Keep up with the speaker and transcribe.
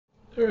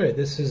All right,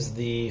 this is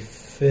the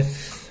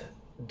fifth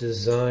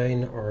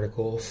design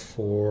article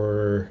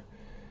for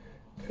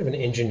kind of an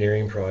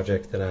engineering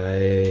project that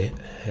I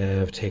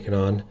have taken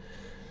on.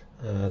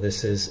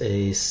 This is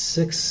a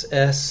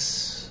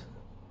 6S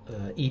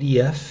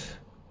EDF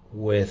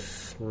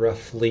with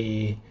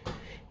roughly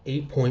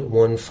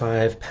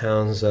 8.15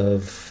 pounds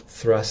of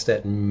thrust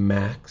at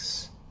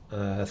max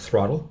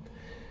throttle.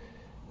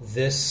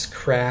 This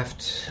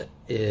craft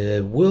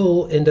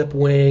will end up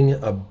weighing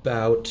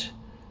about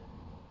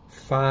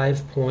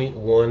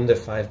 5.1 to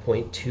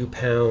 5.2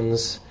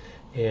 pounds,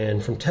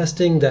 and from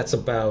testing that's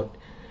about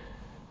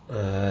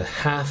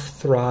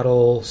half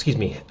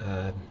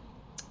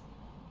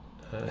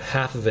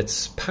of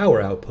its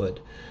power output,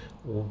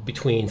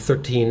 between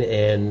 13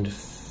 and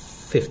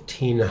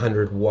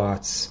 1500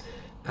 watts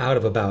out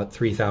of about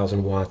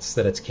 3000 watts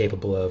that it's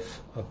capable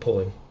of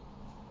pulling.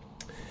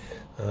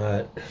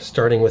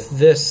 Starting with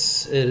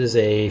this, it is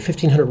a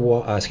 1500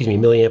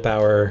 milliamp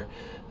hour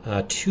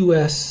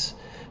 2S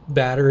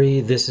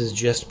battery. This is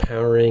just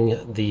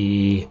powering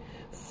the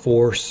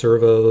 4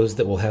 servos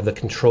that will have the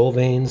control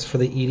vanes for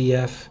the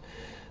EDF.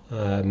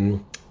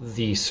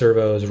 The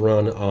servos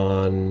run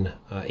on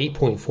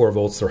 8.4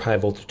 volts. They're high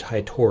voltage,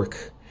 high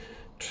torque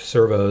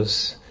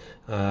servos.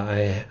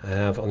 I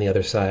have on the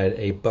other side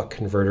a buck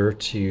converter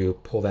to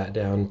pull that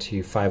down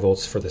to 5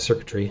 volts for the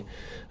circuitry.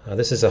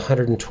 This is a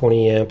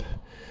 120 amp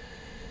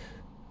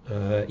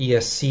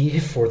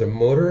ESC for the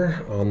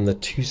motor. On the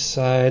two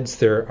sides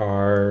there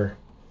are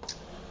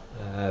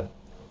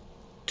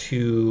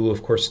two,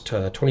 of course,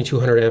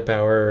 2200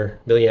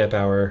 milliamp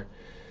hour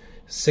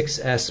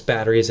 6S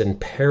batteries in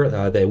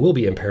parallel. They will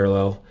be in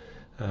parallel,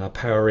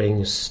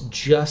 powering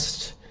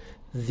just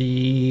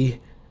the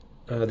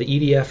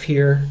EDF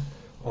here.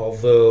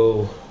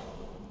 Although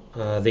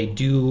they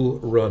do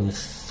run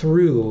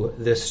through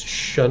this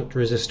shunt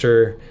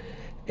resistor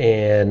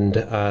and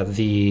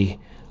the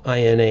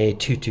INA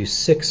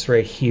 226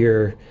 right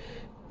here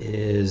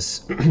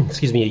is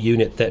a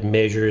unit that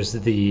measures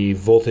the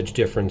voltage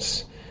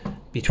difference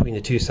between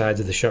the two sides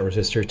of the shunt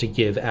resistor to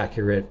give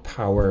accurate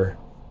power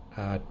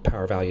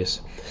values.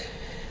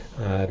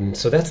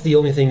 So that's the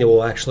only thing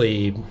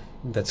that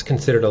that's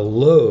considered a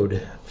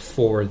load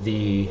for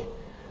the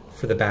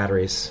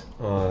batteries,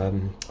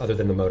 other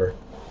than the motor.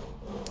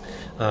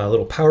 A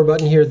little power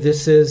button here.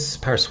 This is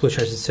power switch,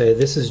 I should say.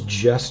 This is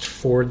just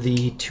for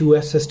the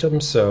 2S system,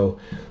 so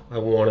I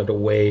wanted a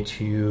way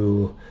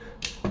to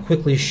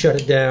quickly shut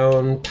it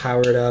down,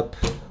 power it up,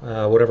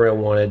 whatever I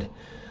wanted.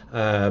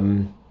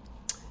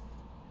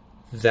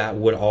 That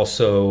would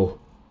also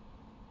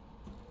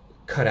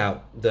cut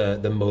out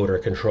the motor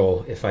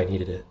control if I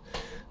needed it.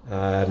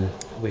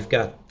 We've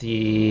got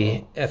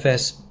the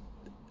FS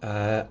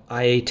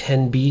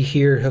IA10B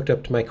here hooked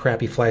up to my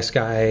crappy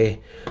FlySky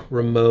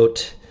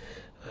remote,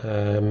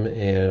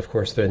 and of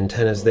course the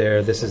antenna's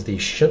there. This is the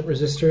shunt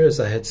resistor, as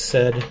I had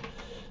said.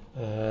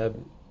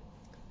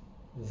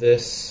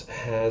 This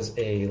has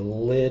a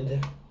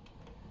lid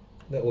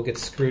that will get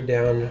screwed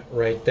down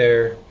right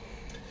there.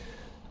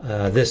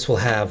 This will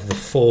have the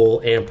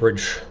full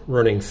amperage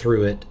running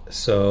through it,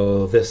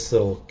 so this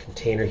little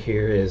container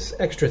here is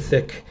extra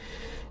thick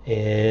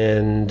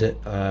and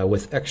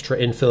with extra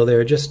infill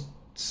there, just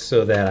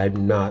so that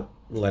I'm not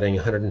letting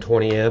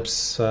 120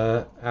 amps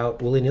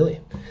out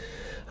willy-nilly.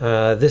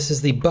 This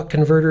is the buck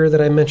converter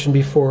that I mentioned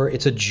before.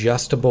 It's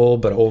adjustable,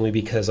 but only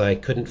because I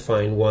couldn't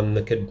find one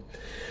that could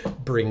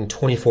bring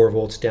 24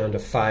 volts down to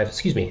 5.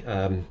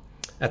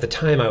 At the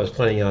time I was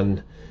planning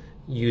on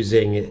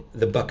using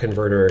the buck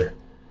converter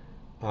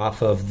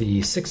off of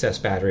the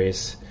 6S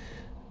batteries.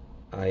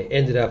 I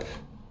ended up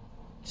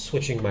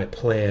switching my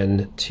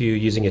plan to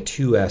using a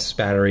 2S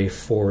battery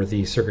for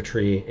the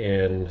circuitry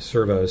and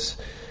servos.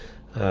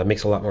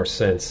 Makes a lot more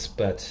sense,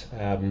 but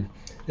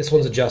this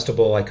one's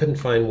adjustable. I couldn't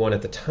find one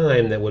at the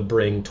time that would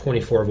bring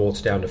 24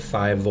 volts down to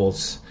 5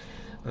 volts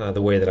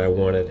the way that I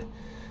wanted.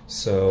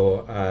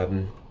 So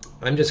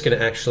I'm just going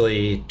to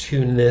actually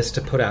tune this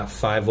to put out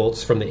 5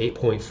 volts from the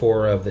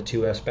 8.4 of the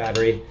 2S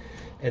battery,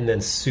 and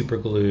then super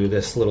glue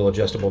this little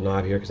adjustable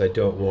knob here because I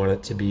don't want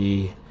it to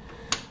be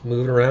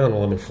moving around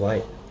while I'm in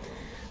flight.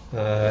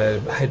 I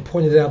had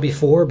pointed it out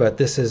before, but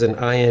this is an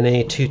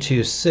INA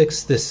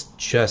 226. This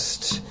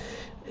just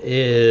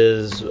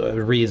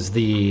reads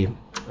the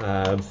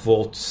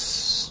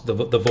volts, the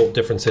volt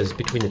differences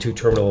between the two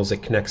terminals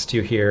it connects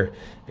to here,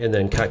 and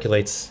then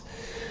calculates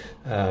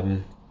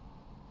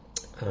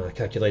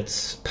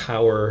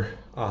power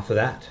off of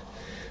that.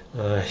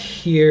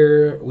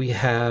 Here we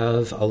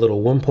have a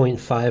little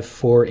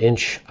 1.54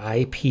 inch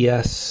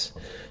IPS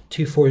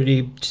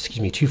 240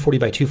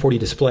 by 240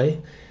 display.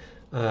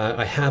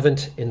 I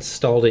haven't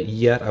installed it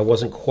yet. I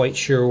wasn't quite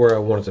sure where I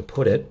wanted to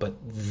put it, but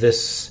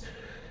this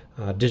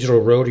digital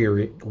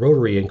rotary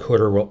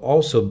encoder will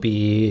also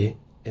be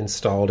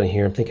installed in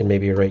here. I'm thinking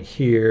maybe right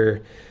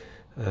here.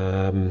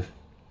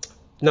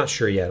 Not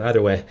sure yet.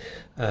 Either way.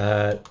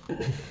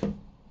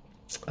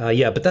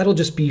 Yeah, but that'll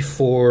just be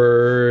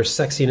for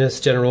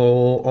sexiness,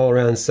 general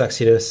all-around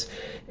sexiness,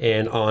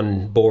 and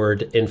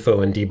on-board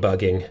info and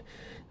debugging.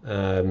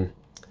 On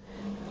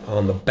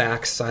the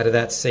back side of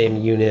that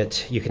same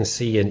unit, you can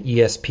see an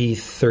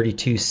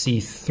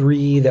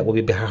ESP32C3 that will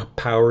be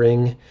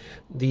powering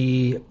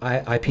the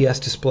IPS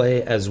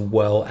display, as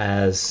well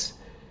as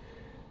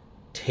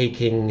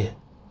taking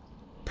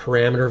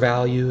parameter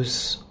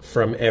values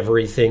from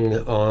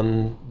everything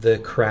on the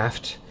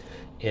craft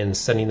and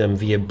sending them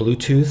via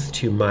Bluetooth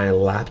to my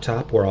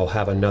laptop, where I'll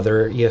have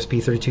another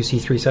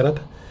ESP32C3 setup.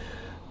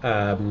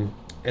 And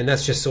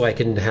that's just so I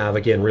can have,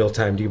 again,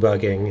 real-time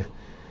debugging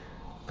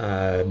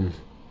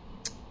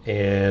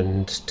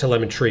and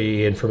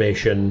telemetry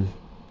information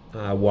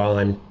while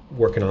I'm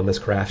working on this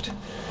craft.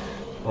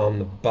 On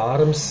the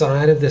bottom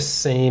side of this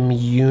same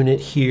unit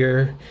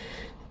here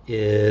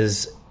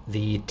is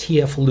the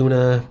TF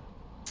Luna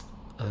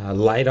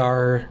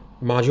LiDAR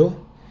module.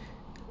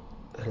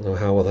 I don't know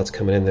how well that's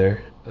coming in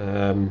there.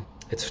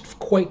 It's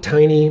quite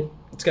tiny.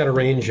 It's got a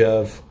range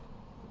of,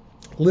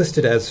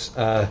 listed as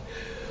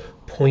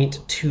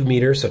 0.2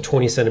 meters, so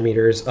 20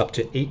 centimeters up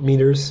to 8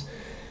 meters.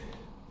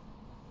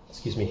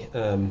 Excuse me.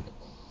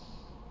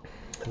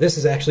 This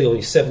is actually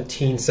only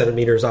 17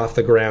 centimeters off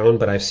the ground,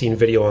 but I've seen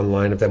video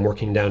online of them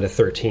working down to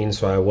 13,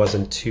 so I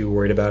wasn't too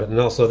worried about it. And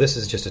also, this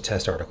is just a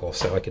test article,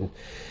 so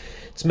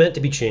it's meant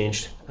to be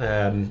changed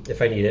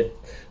if I need it.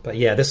 But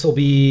yeah, this will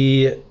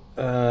be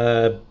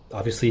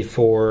obviously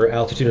for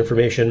altitude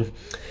information.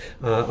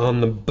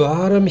 On the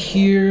bottom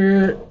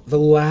here,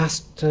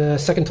 the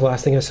second to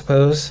last thing, I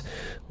suppose,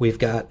 we've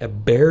got a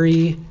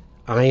Berry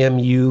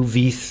IMU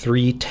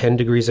V3 10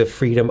 degrees of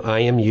freedom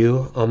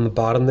IMU on the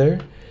bottom there.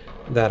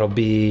 That'll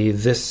be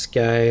this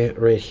guy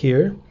right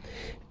here.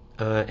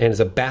 And as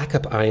a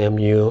backup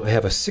IMU, I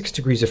have a 6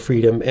 degrees of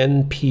freedom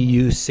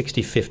NPU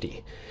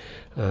 6050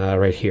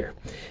 right here.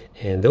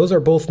 And those are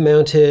both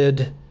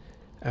mounted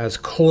as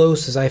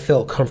close as I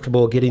felt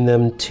comfortable getting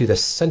them to the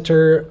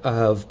center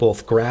of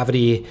both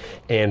gravity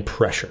and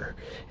pressure.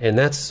 And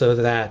that's so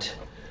that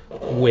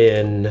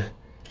when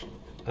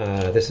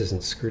this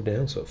isn't screwed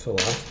down, so it fell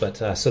off,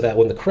 but so that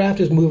when the craft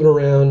is moving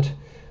around,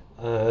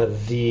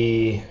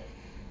 the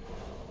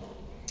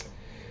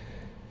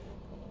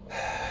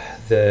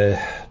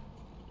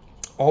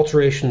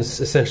alterations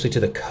essentially to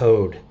the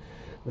code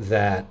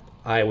that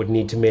I would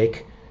need to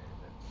make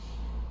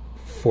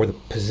for the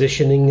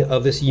positioning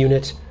of this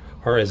unit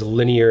are as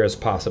linear as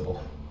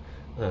possible.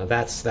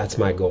 That's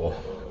my goal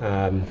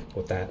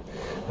with that.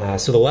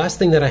 So the last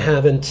thing that I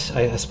haven't,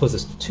 I suppose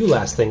there's two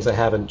last things I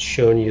haven't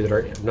shown you that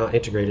are not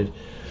integrated,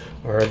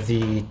 are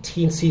the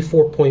TNC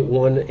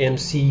 4.1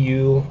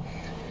 MCU.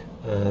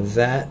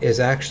 That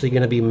is actually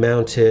going to be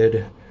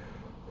mounted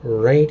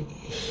right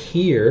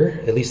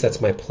here. At least that's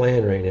my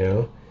plan right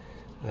now.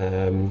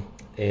 And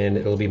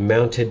it'll be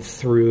mounted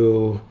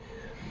through,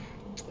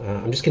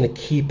 I'm just going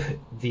to keep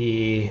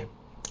the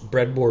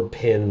breadboard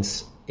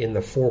pins in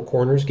the four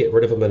corners, get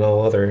rid of them in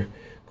all other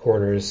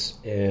corners,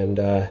 and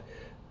I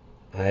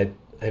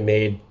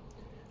made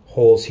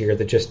holes here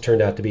that just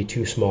turned out to be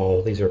too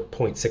small. These are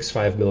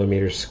 0.65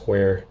 millimeters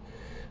square,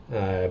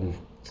 and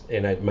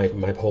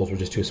my holes were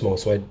just too small,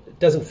 so it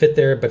doesn't fit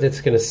there, but it's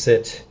going to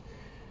sit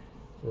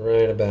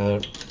right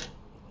about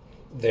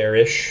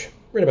there-ish,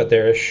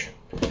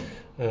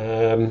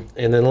 and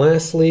then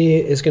lastly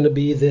is going to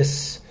be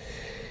this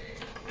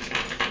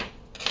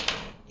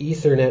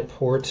Ethernet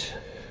port.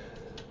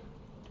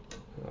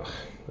 Oh,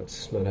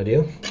 that's not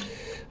ideal.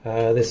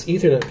 This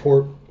Ethernet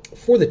port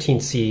for the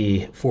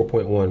TNC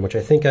 4.1, which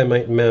I think I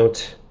might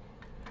mount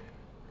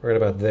right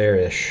about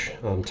there-ish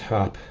on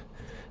top,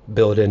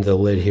 build into the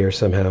lid here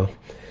somehow.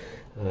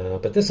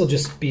 But this will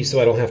just be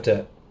so I don't have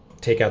to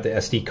take out the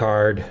SD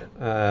card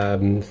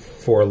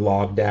for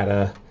log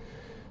data,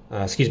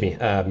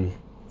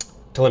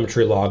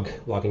 telemetry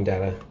logging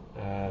data,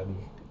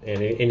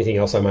 and anything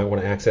else I might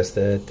want to access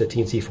the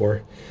TNC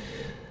for.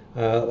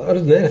 Other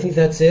than that, I think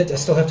that's it. I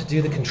still have to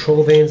do the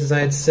control vanes, as I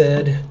had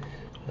said.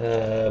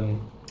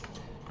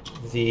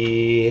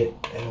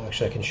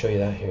 Actually, I can show you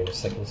that here in a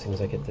second as soon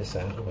as I get this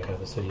out. Oh my god,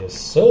 this video is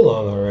so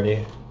long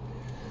already.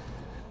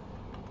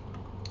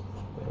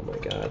 Oh my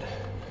god.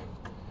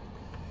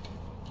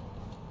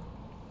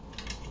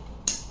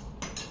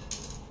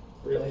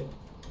 Really?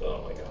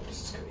 Oh my god,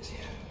 this is crazy.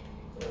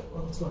 Alright,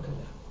 well, it's not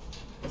coming out.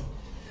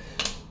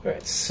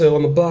 Alright, so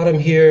on the bottom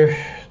here,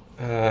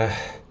 I'm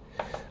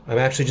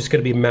actually just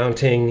going to be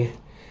mounting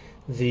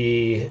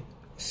the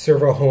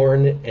servo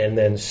horn and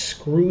then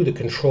screw the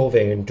control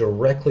vane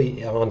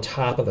directly on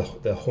top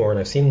of the horn.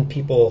 I've seen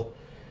people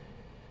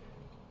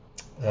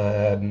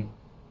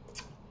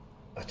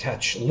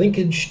attach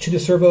linkage to the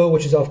servo,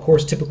 which is of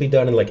course typically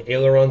done in like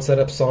aileron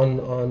setups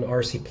on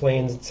RC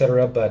planes,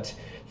 etc. But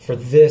for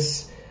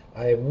this,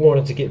 I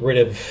wanted to get rid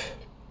of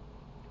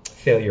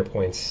failure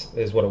points,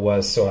 is what it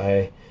was. So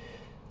I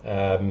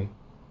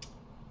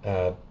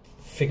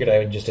figured I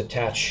would just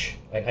attach,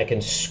 I can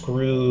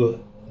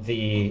screw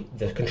the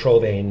control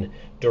vane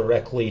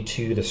directly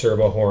to the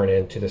servo horn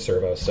and to the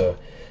servo. So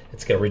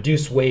it's going to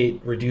reduce weight,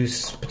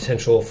 reduce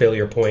potential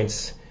failure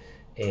points,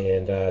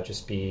 and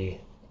just be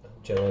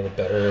generally a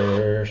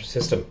better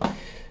system.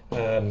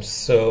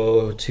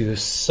 So to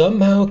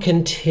somehow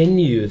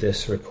continue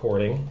this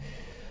recording,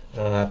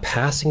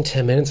 passing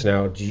 10 minutes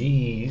now,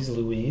 geez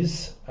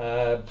Louise,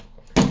 probably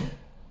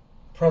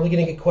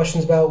gonna get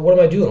questions about what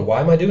am I doing? Why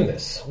am I doing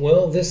this?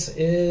 Well, this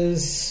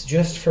is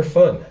just for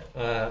fun.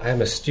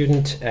 I'm a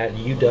student at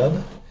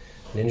UW,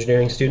 an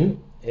engineering student,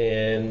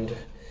 and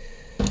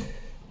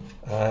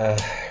I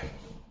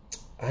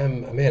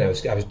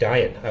was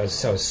dying. I was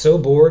so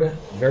bored,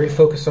 very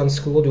focused on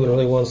school, doing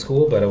really well in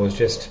school, but I was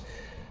just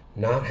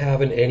not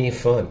having any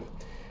fun.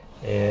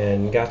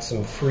 And got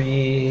some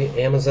free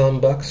Amazon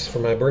bucks for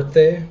my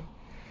birthday,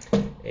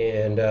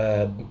 and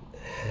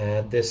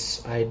had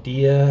this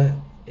idea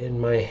in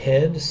my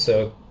head,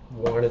 so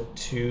wanted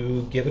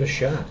to give it a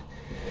shot.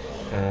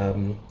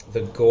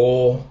 The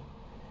goal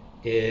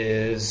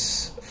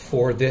is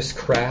for this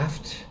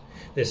craft.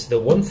 The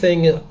one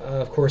thing,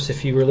 of course,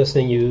 if you were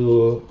listening,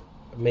 you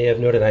may have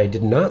noted I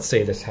did not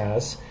say this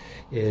has,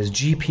 is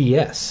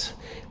GPS.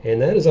 And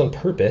that is on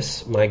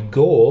purpose. My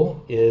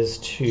goal is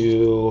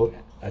to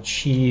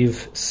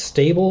achieve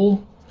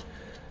stable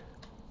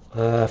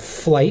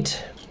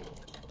flight,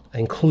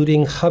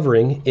 including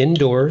hovering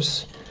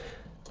indoors,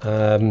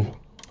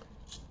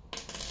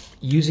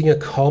 using a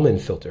Kalman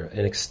filter,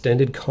 an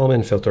extended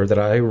Kalman filter that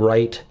I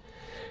write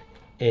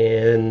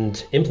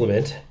and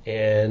implement,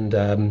 and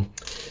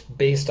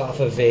based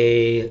off of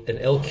an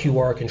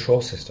LQR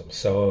control system.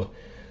 So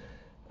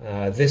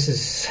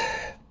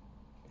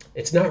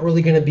it's not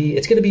really going to be,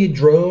 it's going to be a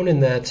drone in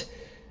that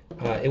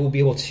it will be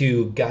able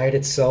to guide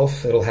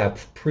itself. It'll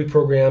have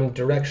pre-programmed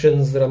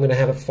directions that I'm going to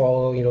have it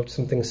follow, you know,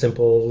 something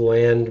simple: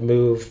 land,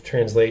 move,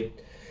 translate,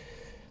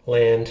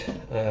 land.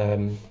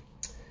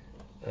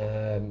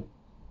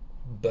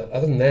 But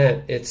other than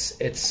that, it's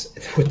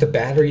with the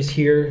batteries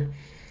here,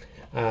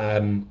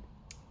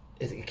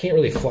 it can't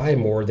really fly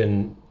more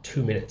than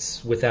 2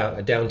 minutes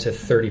without down to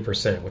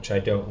 30%, which I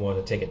don't want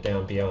to take it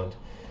down beyond.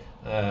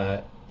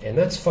 And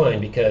that's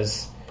fine,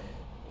 because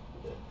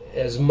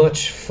as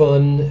much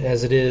fun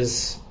as it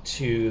is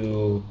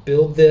to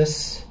build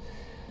this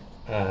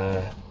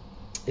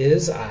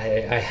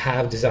I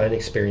have design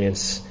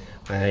experience,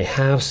 I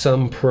have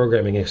some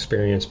programming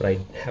experience, but I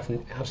have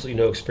absolutely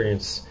no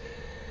experience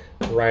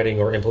writing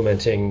or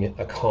implementing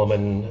a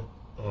Kalman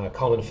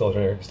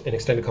filter, an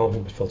extended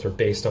Kalman filter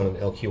based on an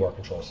LQR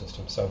control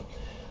system. So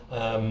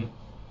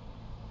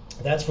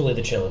that's really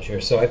the challenge here.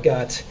 So I've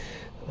got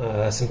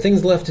some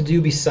things left to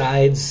do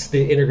besides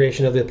the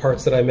integration of the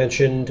parts that I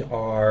mentioned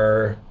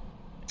are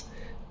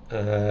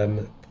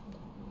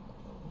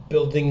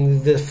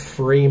building the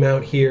frame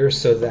out here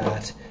so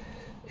that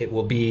it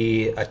will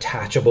be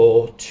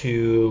attachable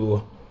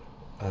to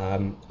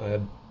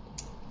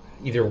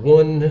either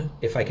one,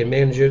 if I can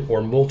manage it,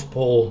 or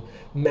multiple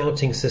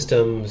mounting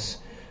systems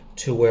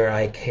to where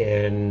I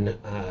can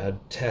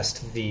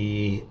test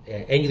the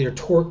angular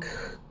torque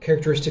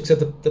characteristics of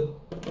the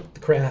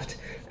craft,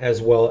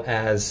 as well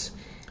as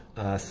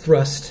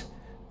thrust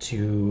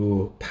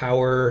to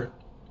power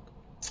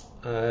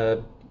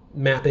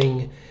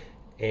mapping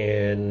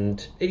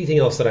and anything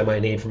else that I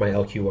might need for my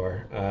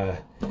LQR.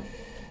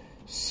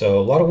 So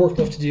a lot of work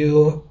left to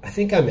do. I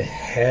think I'm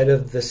ahead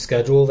of the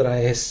schedule that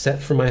I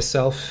set for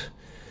myself.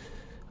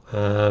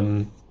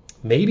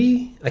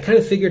 Maybe I kind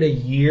of figured a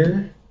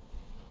year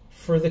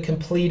for the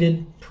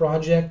completed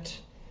project,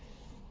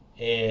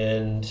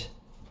 and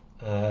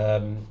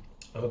I'm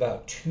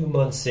about 2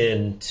 months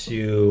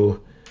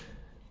into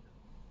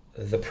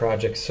the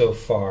project so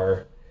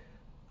far.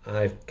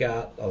 I've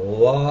got a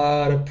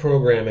lot of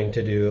programming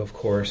to do, of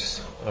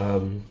course.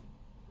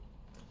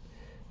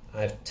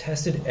 I've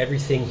tested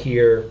everything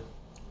here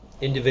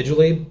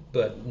individually,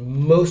 but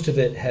most of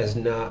it has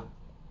not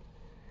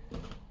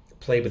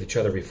played with each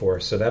other before,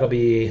 so that'll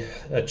be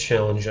a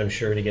challenge, I'm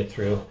sure, to get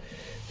through.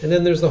 And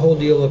then there's the whole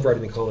deal of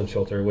writing the Kalman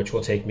filter, which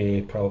will take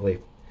me probably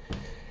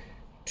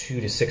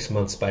 2 to 6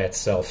 months by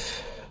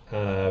itself,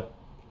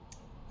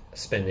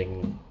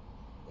 spending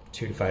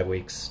 2 to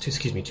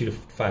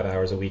 5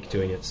 hours a week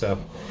doing it. So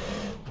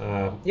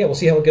yeah, we'll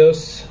see how it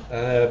goes.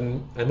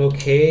 I'm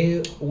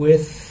okay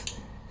with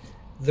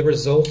the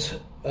result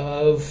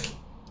of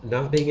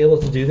not being able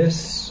to do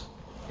this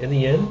in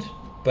the end,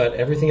 but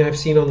everything I've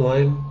seen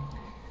online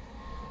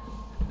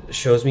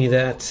shows me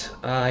that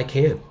I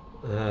can.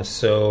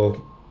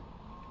 So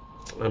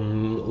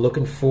I'm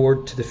looking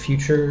forward to the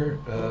future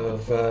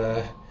of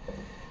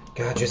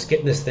God, just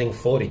getting this thing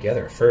fully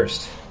together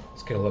first.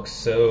 It's gonna look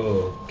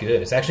so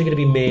good. It's actually gonna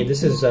be made,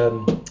 this is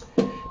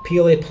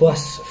PLA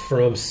Plus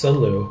from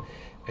Sunlu,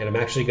 and I'm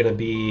actually gonna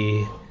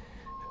be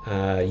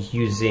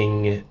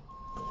using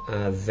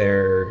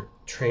their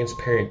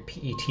transparent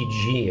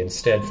PETG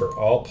instead for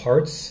all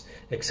parts,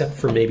 except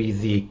for maybe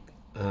the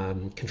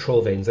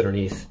control vanes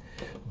underneath.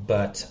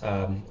 But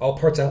all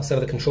parts outside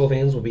of the control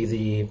vanes will be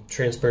the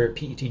transparent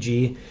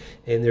PETG,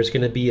 and there's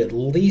going to be at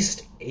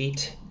least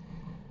 8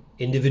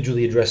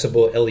 individually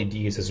addressable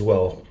LEDs as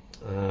well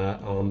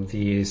on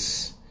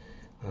these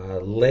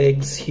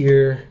legs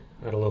here,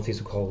 I don't know if these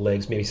are called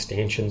legs, maybe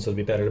stanchions would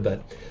be better, but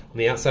on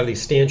the outside of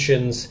these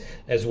stanchions,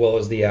 as well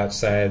as the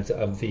outside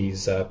of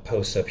these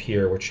posts up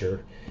here, which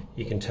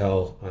you can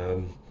tell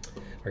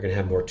are going to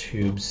have more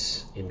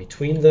tubes in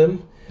between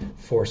them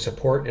for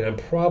support. And I'm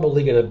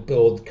probably going to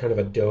build kind of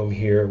a dome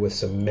here with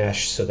some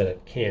mesh so that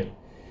it can't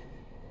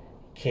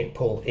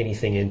pull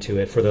anything into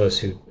it. For those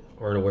who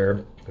aren't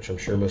aware, which I'm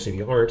sure most of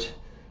you aren't,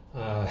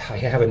 I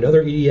have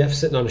another EDF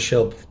sitting on a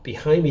shelf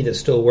behind me that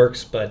still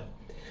works, but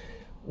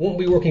won't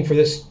be working for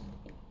this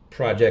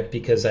project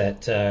because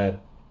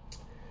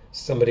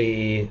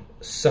somebody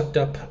sucked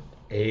up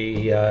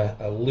a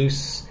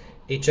loose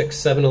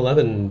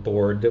HX711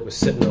 board that was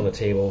sitting on the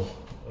table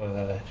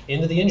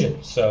into the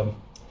engine. So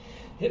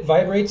it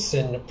vibrates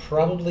and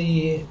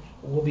probably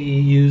will be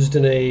used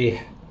in a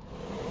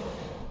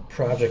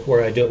project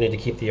where I don't need to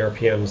keep the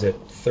RPMs at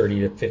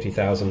 30 to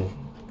 50,000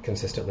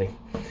 consistently.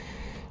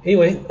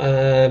 Anyway,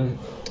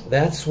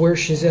 that's where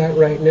she's at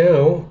right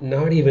now.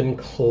 Not even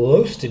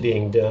close to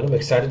being done. I'm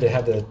excited to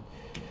have the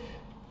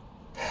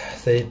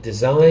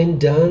design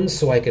done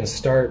so I can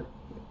start.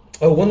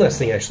 Oh, one last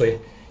thing actually.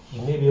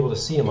 You may be able to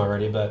see them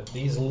already, but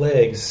these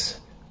legs,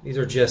 these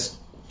are just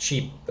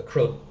cheap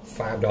acrylic,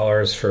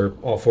 $5 for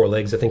all 4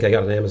 legs. I think I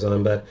got on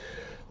Amazon, but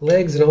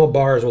legs and all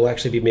bars will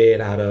actually be made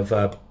out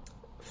of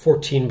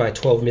 14 by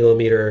 12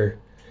 millimeter,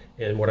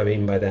 and what I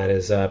mean by that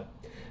is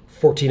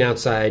 14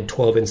 outside,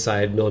 12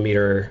 inside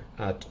millimeter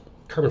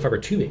carbon fiber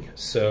tubing.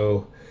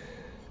 So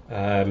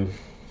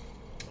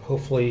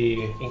hopefully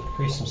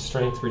increase some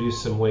strength,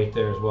 reduce some weight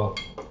there as well.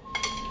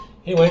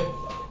 Anyway,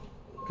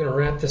 I'm gonna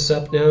wrap this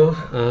up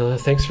now.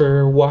 Thanks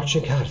for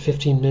watching. God,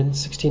 15 minutes,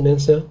 16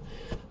 minutes now.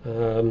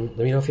 Let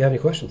me know if you have any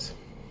questions.